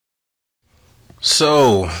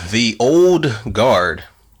So, The Old Guard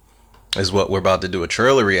is what we're about to do a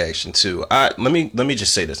trailer reaction to. Let me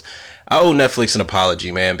just say this. I owe Netflix an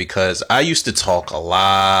apology, man, because I used to talk a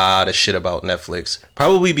lot of shit about Netflix,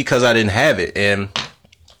 probably because I didn't have it. And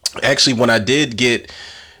actually, when I did get,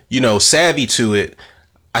 savvy to it,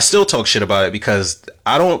 I still talk shit about it because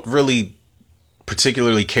I don't really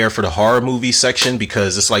particularly care for the horror movie section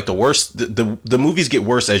because it's like the worst. The movies get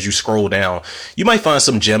worse as you scroll down. You might find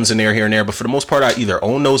some gems in there here and there, but for the most part, I either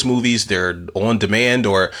own those movies, they're on demand,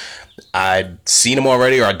 or I've seen them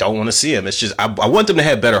already, or I don't want to see them. It's just I want them to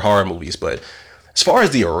have better horror movies. But as far as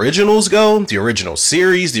the originals go, the original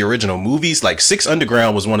series, the original movies, like Six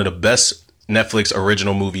Underground was one of the best Netflix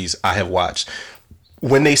original movies I have watched.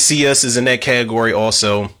 When They See Us is in that category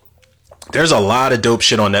also. There's a lot of dope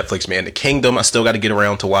shit on Netflix, man. The Kingdom, I still got to get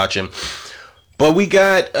around to watching. But we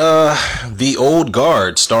got The Old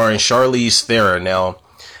Guard starring Charlize Theron. Now,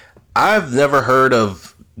 I've never heard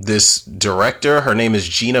of this director. Her name is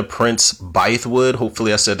Gina Prince Bythewood.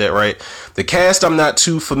 Hopefully I said that right. The cast I'm not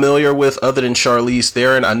too familiar with other than Charlize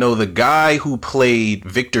Theron. I know the guy who played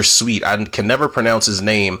Victor Sweet. I can never pronounce his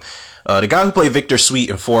name. The guy who played Victor Sweet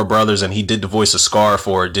in Four Brothers, and he did the voice of Scar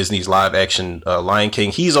for Disney's live action Lion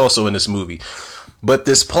King. He's also in this movie. But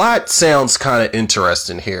this plot sounds kind of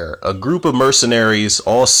interesting here. A group of mercenaries,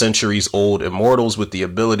 all centuries old immortals with the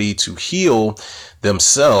ability to heal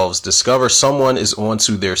themselves, discover someone is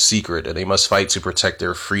onto their secret and they must fight to protect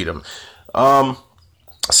their freedom.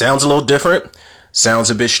 Sounds a little different. Sounds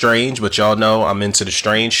a bit strange, but y'all know I'm into the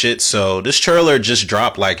strange shit. So this trailer just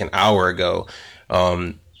dropped like an hour ago.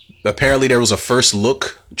 Apparently there was a first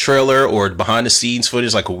look trailer or behind the scenes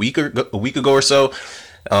footage like a week ago or so.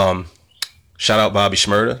 Shout out Bobby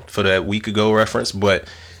Shmurda for that week ago reference. But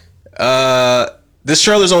this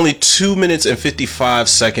trailer is only 2 minutes and 55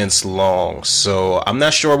 seconds long. So I'm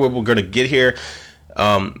not sure what we're going to get here.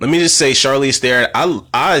 Let me just say Charlize Theron,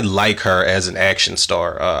 I like her as an action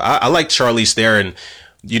star. I like Charlize Theron,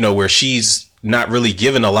 where she's not really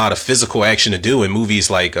given a lot of physical action to do in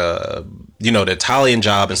movies like, the Italian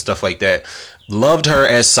Job and stuff like that. Loved her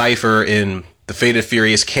as Cypher in The Fate of the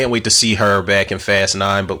Furious. Can't wait to see her back in Fast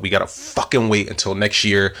 9, but we gotta fucking wait until next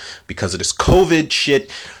year because of this COVID shit.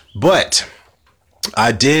 But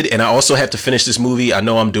I did, and I also have to finish this movie. I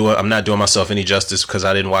know I'm not doing myself any justice because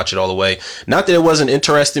I didn't watch it all the way. Not that it wasn't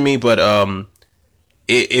interesting me, but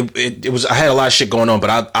it was, I had a lot of shit going on,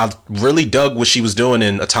 but I really dug what she was doing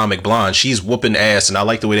in Atomic Blonde. She's whooping ass, and I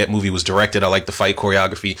like the way that movie was directed. I like the fight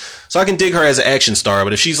choreography, so I can dig her as an action star.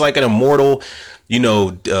 But if she's like an immortal,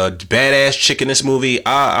 badass chick in this movie,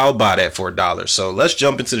 I'll buy that for $1. So let's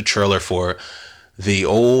jump into the trailer for The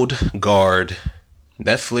Old Guard,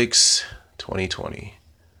 Netflix 2020.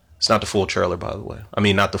 It's not the full trailer, by the way. I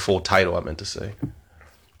mean, not the full title, I meant to say.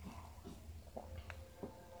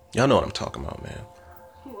 Y'all know what I'm talking about, man.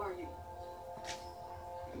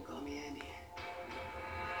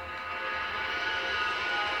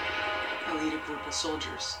 I lead a group of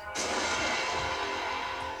soldiers.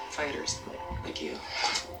 Fighters, like you.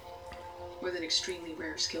 With an extremely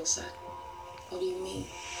rare skill set. What do you mean?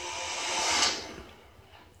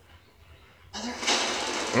 Mother?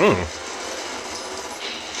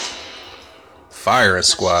 Firing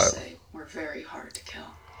squad. We're very hard to kill.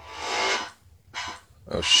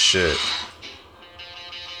 Oh shit.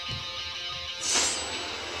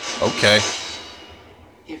 Okay.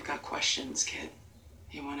 You've got questions, kid.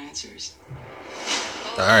 You want answers?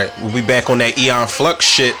 Alright, we'll be back on that Aeon Flux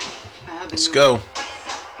shit. Let's go. I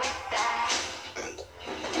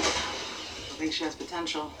think she has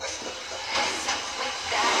potential.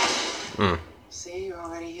 See, you're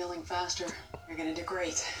already healing faster. You're gonna do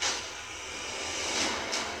great.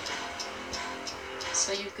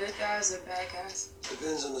 So you good guys or bad guys?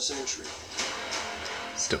 Depends on the century.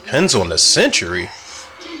 Depends on the century.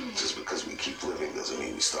 Just because we keep living doesn't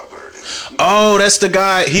mean we stop hurting. Oh, that's the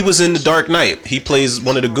guy. He was in The Dark Knight. He plays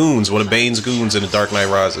one of the goons, one of Bane's goons in The Dark Knight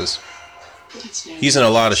Rises. He's in a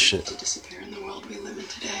lot of shit. To disappear in the world we live in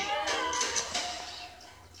today.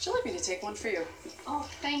 Would you like me to take one for you? Oh,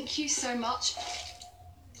 thank you so much.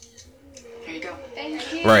 Here you go.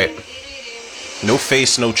 Thank you. Right. No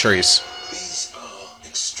face, no trace. These are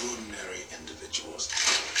extraordinary individuals.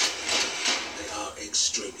 They are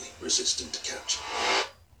extremely resistant to capture.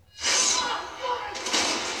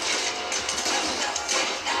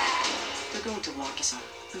 They're going to lock us up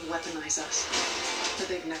and weaponize us. But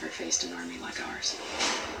they've never faced an army like ours.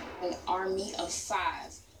 An army of 5.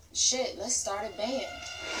 Shit, let's start a band.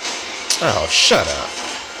 Oh, shut up.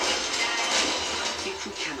 If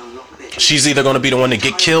we can unlock their She's either going to be the one to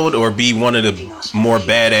get killed or be one of the more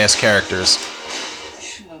badass characters.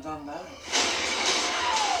 Should have done better.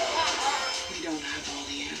 We don't have all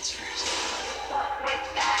the answers.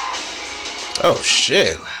 Oh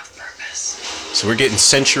shit. We have purpose. So we're getting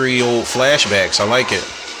century-old flashbacks. I like it.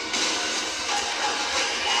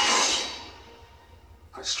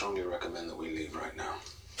 I strongly recommend that we leave right now.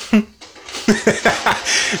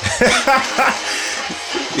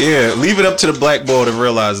 Yeah, leave it up to the black boy to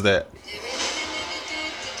realize that.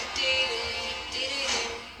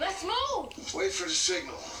 Let's move. Wait for the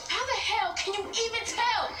signal. How the hell can you even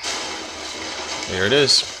tell? There it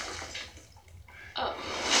is. Oh.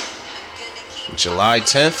 July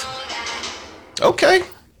 10th. Okay.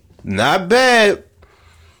 Not bad.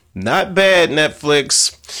 Not bad,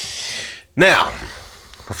 Netflix. Now,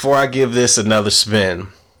 before I give this another spin,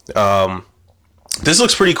 this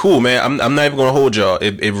looks pretty cool, man. I'm not even gonna hold y'all.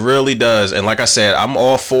 It really does. And like I said, I'm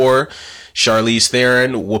all for Charlize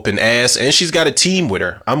Theron whooping ass, and she's got a team with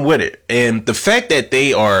her. I'm with it. And the fact that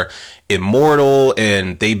they are immortal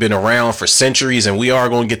and they've been around for centuries, and we are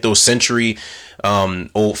going to get those century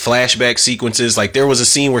old flashback sequences. Like there was a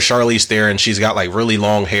scene where Charlize Theron, she's got like really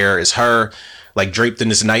long hair, is her like draped in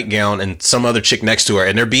this nightgown, and some other chick next to her,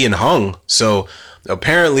 and they're being hung. So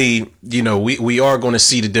apparently, you know, we are going to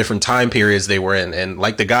see the different time periods they were in. And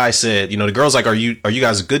like the guy said, you know, the girl's like, are you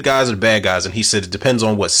guys good guys or the bad guys? And he said, it depends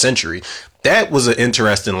on what century. That was an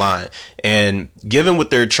interesting line. And given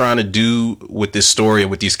what they're trying to do with this story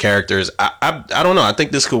and with these characters, I don't know. I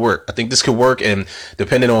think this could work. I think this could work. And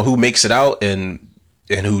depending on who makes it out and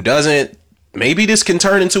who doesn't, maybe this can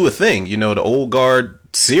turn into a thing, you know, the Old Guard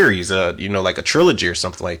series, you know, like a trilogy or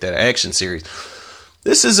something like that, action series.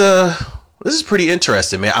 This is pretty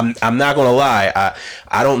interesting, man. I'm not gonna lie.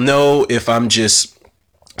 I don't know if I'm just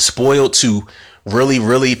spoiled to really,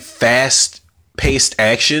 really fast paced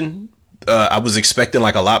action. I was expecting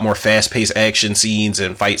like a lot more fast paced action scenes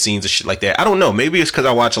and fight scenes and shit like that. I don't know. Maybe it's because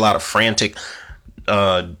I watch a lot of frantic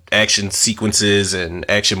action sequences and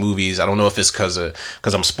action movies. I don't know if it's because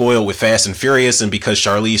I'm spoiled with Fast and Furious, and because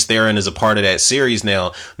Charlize Theron is a part of that series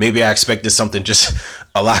now. Maybe I expected something just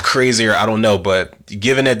a lot crazier. I don't know. But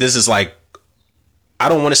given that this is like, I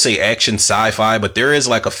don't want to say action sci-fi, but there is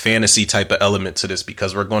like a fantasy type of element to this,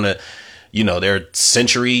 because we're going to, you know, they're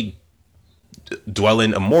century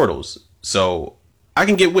dwelling immortals. So I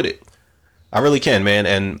can get with it. I really can, man.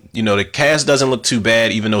 And, you know, the cast doesn't look too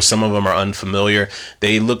bad, even though some of them are unfamiliar.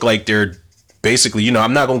 They look like they're basically, you know,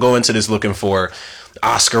 I'm not going to go into this looking for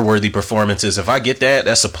Oscar-worthy performances. If I get that,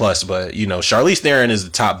 that's a plus. But, you know, Charlize Theron is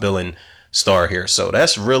the top billing star here. So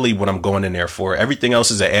that's really what I'm going in there for. Everything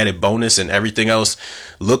else is an added bonus, and everything else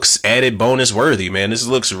looks added bonus worthy, man. This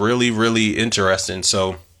looks really, really interesting.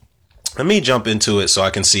 So let me jump into it so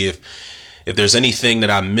I can see if there's anything that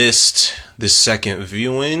I missed this second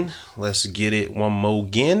viewing. Let's get it one more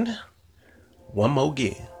again. One more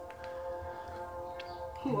again.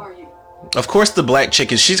 Who are you? Of course, the black chick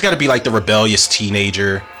she's got to be like the rebellious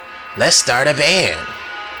teenager. Let's start a band.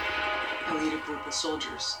 I lead a group of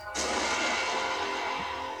soldiers.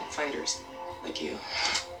 Fighters, like you.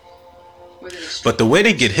 But the way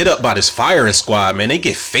they get hit up by this firing squad, man, they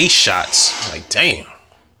get face shots. Like, damn.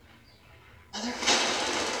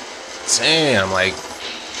 Damn, like,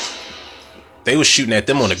 they was shooting at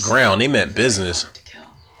them on the ground. They meant business.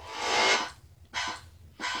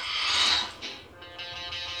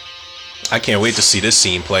 I can't wait to see this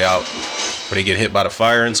scene play out, where they get hit by the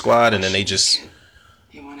firing squad, and then they just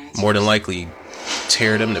more than likely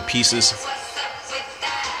tear them to pieces.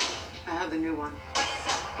 I have the new one. I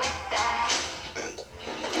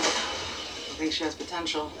think she has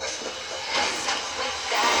potential.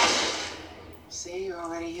 See, you're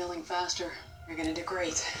already healing faster. You're gonna do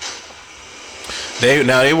great.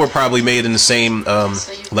 They were probably made in the same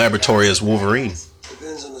laboratory as Wolverine.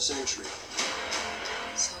 Depends on the century.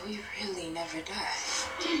 So we really never die.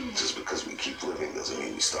 Just because we keep living doesn't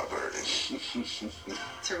mean we stop hurting.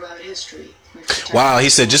 Throughout history. Wow, he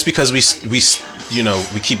said just because we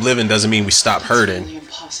keep living doesn't mean we stop hurting. It's really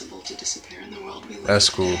impossible to disappear in the world we live in. That's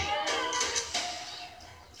cool. Would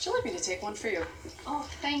you like me to take one for you? Oh,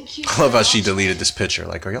 thank you. I love how she deleted this picture.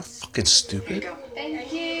 Like, are y'all fucking stupid? Here you go.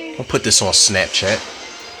 Thank you. I'll put this on Snapchat.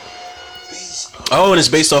 Oh, and it's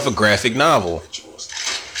based off a graphic novel.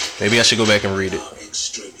 Maybe I should go back and read it.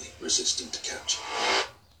 Extremely resistant to capture.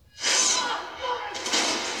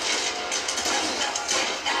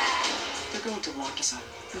 They're going to lock us up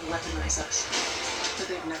and weaponize us. But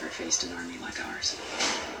they've never faced an army like ours.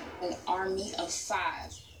 An army of 5.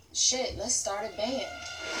 Shit, let's start a band.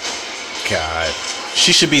 God,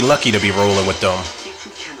 she should be lucky to be rolling with them. If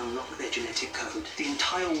we can unlock their genetic code, the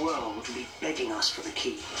entire world will be begging us for the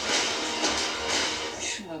key.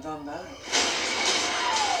 Shouldn't have done that.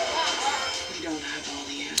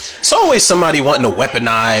 It's always somebody wanting to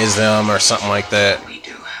weaponize them or something like that. We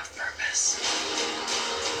do have purpose.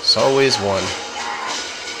 It's always one.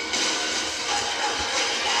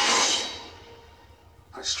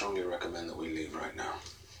 I strongly recommend that we leave right now.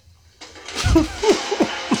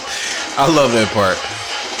 I love that part.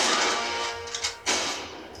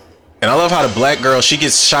 And I love how the black girl, she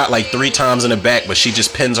gets shot like 3 times in the back, but she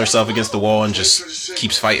just pins herself against the wall and just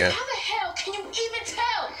keeps fighting. How the hell can you even tell?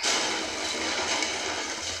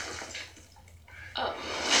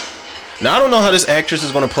 Now, I don't know how this actress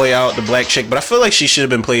is going to play out, the black chick, but I feel like she should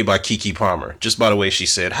have been played by Keke Palmer, just by the way she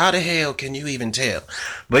said, how the hell can you even tell?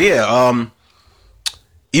 But yeah,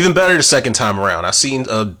 even better the second time around. I've seen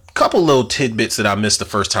a couple little tidbits that I missed the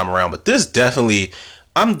first time around, but this definitely...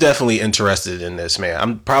 I'm definitely interested in this, man.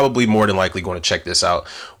 I'm probably more than likely going to check this out.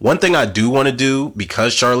 One thing I do want to do,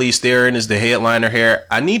 because Charlize Theron is the headliner here,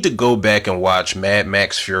 I need to go back and watch Mad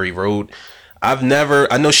Max Fury Road. I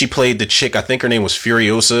know she played the chick, I think her name was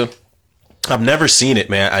Furiosa. I've never seen it,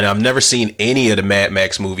 man, and I've never seen any of the Mad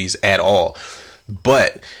Max movies at all.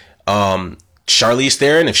 But Charlize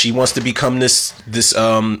Theron, if she wants to become this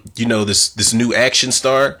new action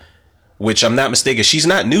star, which I'm not mistaken, she's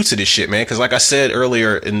not new to this shit, man. Because like I said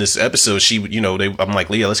earlier in this episode, I'm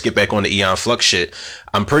like, Leah, let's get back on the Aeon Flux shit.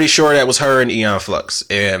 I'm pretty sure that was her and Aeon Flux.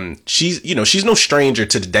 And she's no stranger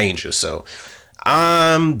to the danger. So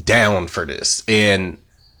I'm down for this. And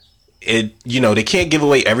they can't give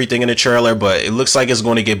away everything in the trailer, but it looks like it's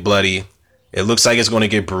going to get bloody. It looks like it's going to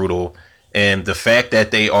get brutal. And the fact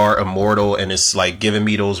that they are immortal and it's like giving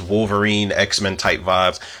me those Wolverine X-Men type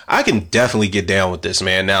vibes, I can definitely get down with this,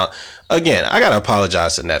 man. Now, again, I gotta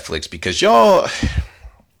apologize to Netflix because y'all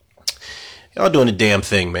doing the damn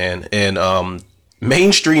thing, man. And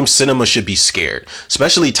mainstream cinema should be scared,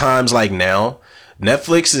 especially times like now.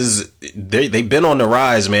 Netflix they've been on the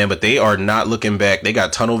rise, man, but they are not looking back. They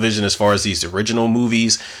got tunnel vision as far as these original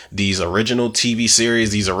movies, these original TV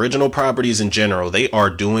series, these original properties in general. They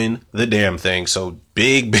are doing the damn thing. So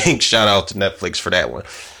big shout out to Netflix for that one.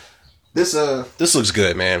 This looks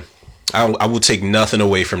good, man. I will take nothing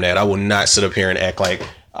away from that. I will not sit up here and act like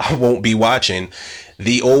I won't be watching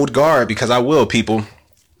The Old Guard, because I will, people.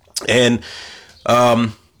 And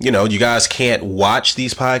you guys can't watch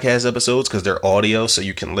these podcast episodes because they're audio, so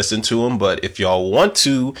you can listen to them. But if y'all want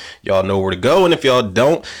to, y'all know where to go. And if y'all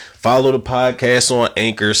don't, follow the podcast on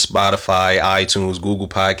Anchor, Spotify, iTunes, Google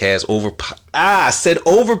Podcasts, I said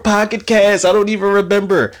over Pocket Cast. I don't even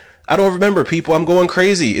remember. People. I'm going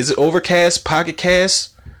crazy. Is it Overcast, Pocket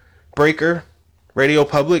Cast, Breaker, Radio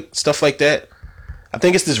Public, stuff like that? I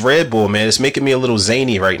think it's this Red Bull, man. It's making me a little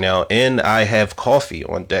zany right now. And I have coffee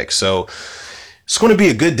on deck. So it's going to be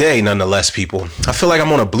a good day nonetheless, people. I feel like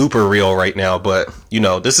I'm on a blooper reel right now, but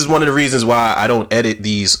this is one of the reasons why I don't edit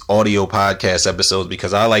these audio podcast episodes,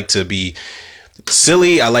 because I like to be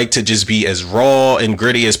silly. I like to just be as raw and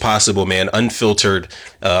gritty as possible, man, unfiltered.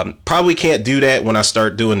 Probably can't do that when I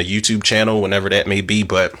start doing the YouTube channel, whenever that may be.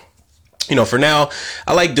 But, for now,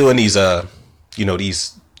 I like doing these, I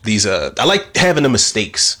like having the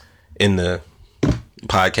mistakes in the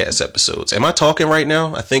podcast episodes. Am I talking right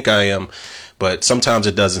now? I think I am. But sometimes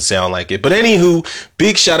it doesn't sound like it. But anywho,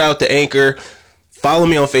 big shout out to Anchor. Follow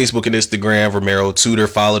me on Facebook and Instagram, Romero Tudor.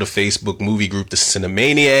 Follow the Facebook movie group, The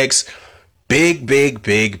Cinemaniacs.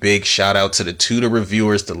 Big shout out to the Tudor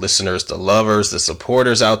reviewers, the listeners, the lovers, the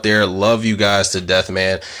supporters out there. Love you guys to death,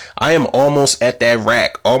 man. I am almost at that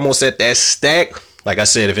rack, almost at that stack. Like I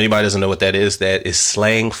said, if anybody doesn't know what that is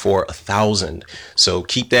slang for 1,000. So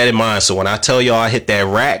keep that in mind. So when I tell y'all I hit that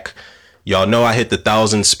rack, y'all know I hit the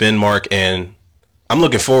 1,000 spin mark, and I'm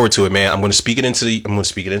looking forward to it, man. I'm going to speak it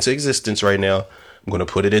into existence right now. I'm going to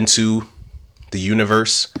put it into the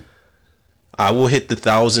universe. I will hit the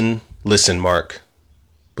 1,000 listen mark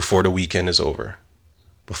before the weekend is over,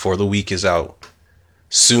 before the week is out.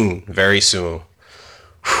 Soon, very soon.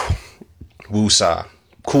 Woosah.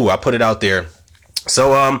 Cool. I put it out there.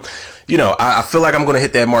 So, I feel like I'm going to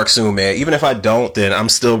hit that mark soon, man. Even if I don't, then I'm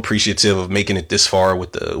still appreciative of making it this far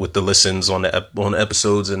with the listens on the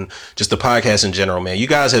episodes and just the podcast in general, man. You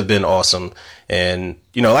guys have been awesome. And,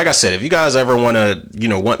 like I said, if you guys ever want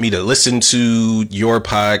to, want me to listen to your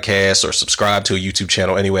podcast or subscribe to a YouTube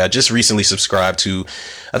channel anyway, I just recently subscribed to,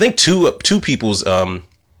 I think two people's,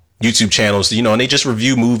 YouTube channels, and they just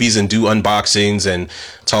review movies and do unboxings and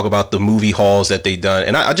talk about the movie hauls that they done.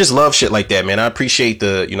 And I just love shit like that, man. I appreciate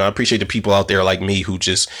the people out there like me who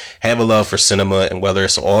just have a love for cinema, and whether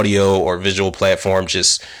it's audio or visual platform,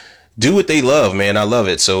 just do what they love, man. I love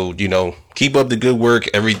it. So, keep up the good work.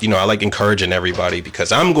 I like encouraging everybody,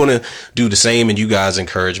 because I'm going to do the same and you guys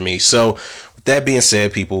encourage me. So That being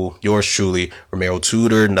said, people, yours truly, Romero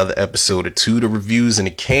Tudor, another episode of Tudor Reviews in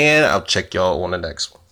the can. I'll check y'all on the next one.